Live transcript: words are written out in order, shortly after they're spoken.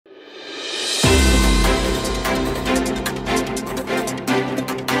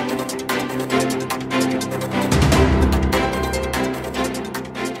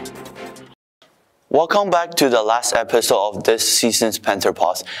Welcome back to the last episode of this season's Panther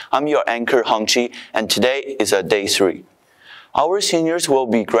Pause. I'm your anchor Hong Chi, and today is day 3. Our seniors will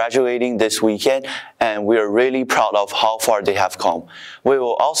be graduating this weekend, and we are really proud of how far they have come. We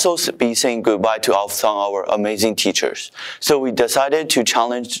will also be saying goodbye to our amazing teachers. So we decided to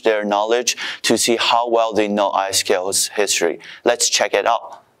challenge their knowledge to see how well they know ISKL's history. Let's check it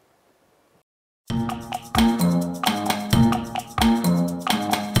out.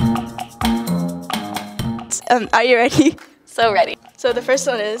 Are you ready? So ready. So the first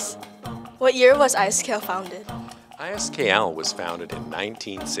one is, what year was ISKL founded? ISKL was founded in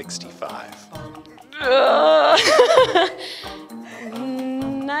 1965.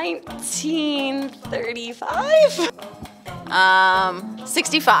 1935?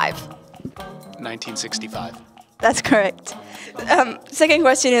 65. 1965. That's correct. Second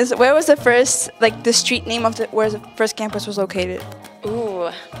question is, where was the first, the street name of where the first campus was located? Ooh,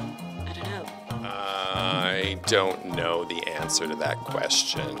 I don't know. I don't know the answer to that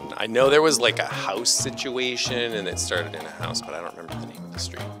question. I know there was like a house situation and it started in a house, but I don't remember the name of the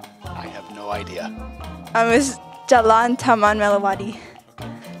street. I have no idea. It's Jalan Taman Melawati.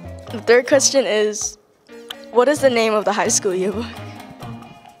 The third question is, what is the name of the high school yearbook?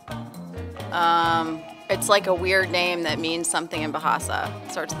 It's like a weird name that means something in Bahasa.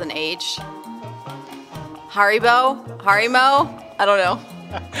 It starts with an H. Haribo? Harimo? I don't know.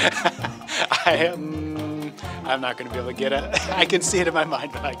 I'm not going to be able to get it. I can see it in my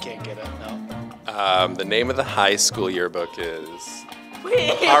mind, but I can't get it, no. The name of the high school yearbook is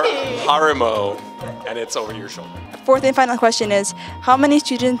Harimo, and it's over your shoulder. Fourth and final question is, how many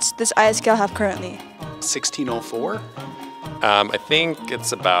students does ISKL have currently? 1604? I think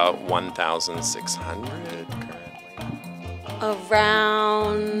it's about 1,600 currently.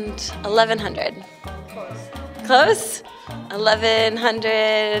 Around 1,100. Close?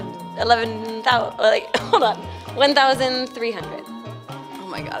 1,100, 11,000, hold on, 1,300. Oh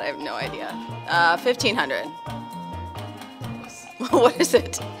my God, I have no idea. 1,500. What is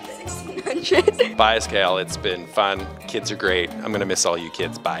it? 1,600. Bye, ISKL. It's been fun. Kids are great. I'm going to miss all you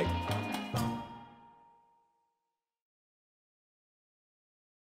kids. Bye.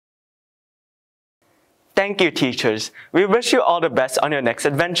 Thank you, teachers. We wish you all the best on your next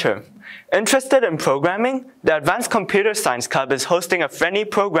adventure. Interested in programming? The Advanced Computer Science Club is hosting a friendly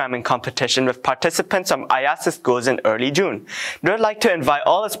programming competition with participants from IAS's schools in early June. They would like to invite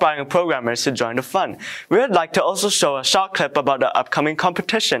all aspiring programmers to join the fun. We would like to also show a short clip about the upcoming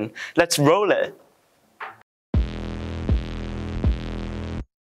competition. Let's roll it.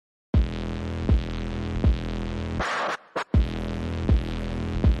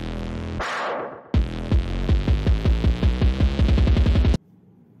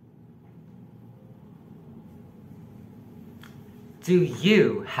 Do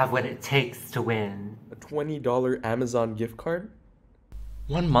you have what it takes to win? A $20 Amazon gift card?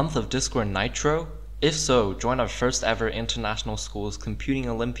 1 month of Discord Nitro? If so, join our first ever International Schools Computing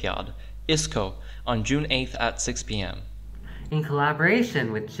Olympiad, ISKL, on June 8th at 6 p.m. In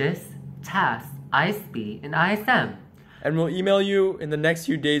collaboration with GIS, TAS, ISB, and ISM. And we'll email you in the next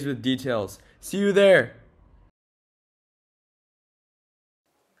few days with details. See you there!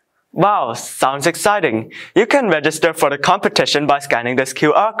 Wow, sounds exciting. You can register for the competition by scanning this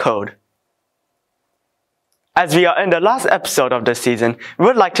QR code. As we are in the last episode of the season, we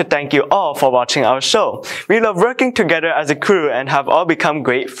would like to thank you all for watching our show. We love working together as a crew and have all become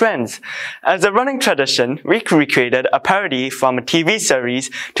great friends. As a running tradition, we recreated a parody from a TV series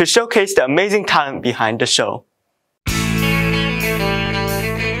to showcase the amazing talent behind the show.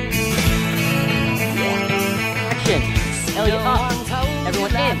 Action! Elliot up!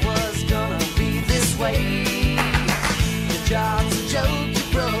 Everyone in! Your job's a joke, you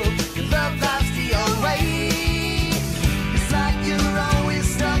broke, your love life's the old way. It's like you're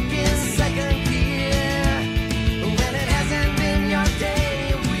always stuck in second gear. When it hasn't been your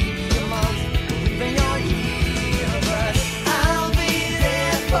day, a week, a month, or even your year. But I'll be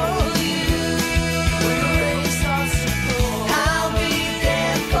there for you when the rain starts to pour. I'll be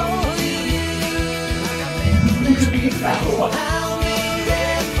there for you. Like I've been there before.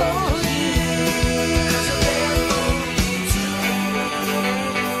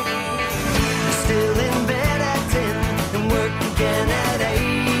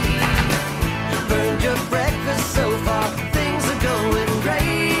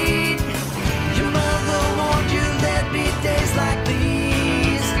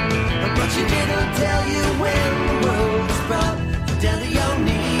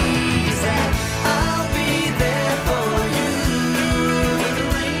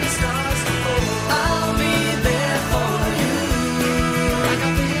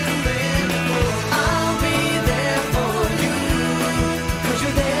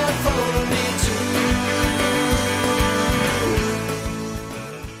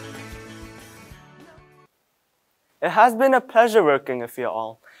 It has been a pleasure working with you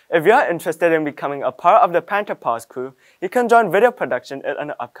all. If you are interested in becoming a part of the Panther Paws crew, you can join video production in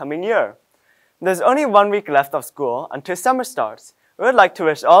the upcoming year. There's only 1 week left of school until summer starts. We would like to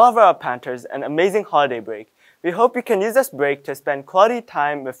wish all of our Panthers an amazing holiday break. We hope you can use this break to spend quality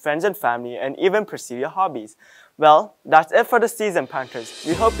time with friends and family and even pursue your hobbies. Well, that's it for the season, Panthers.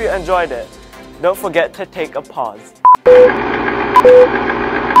 We hope you enjoyed it. Don't forget to take a pause.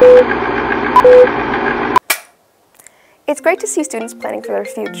 It's great to see students planning for their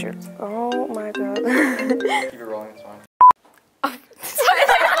future. Oh my god. Keep it rolling, it's fine. I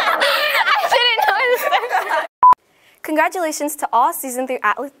didn't notice that. Congratulations to all season 3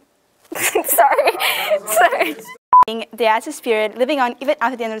 athletes. Sorry. The athlete spirit living on even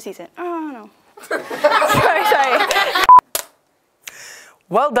after the end of the season. Oh no. sorry.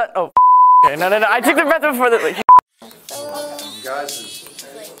 Well done. Oh, okay, no. I took the better for the. You guys is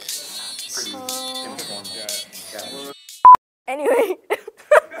pretty informal. Anyway,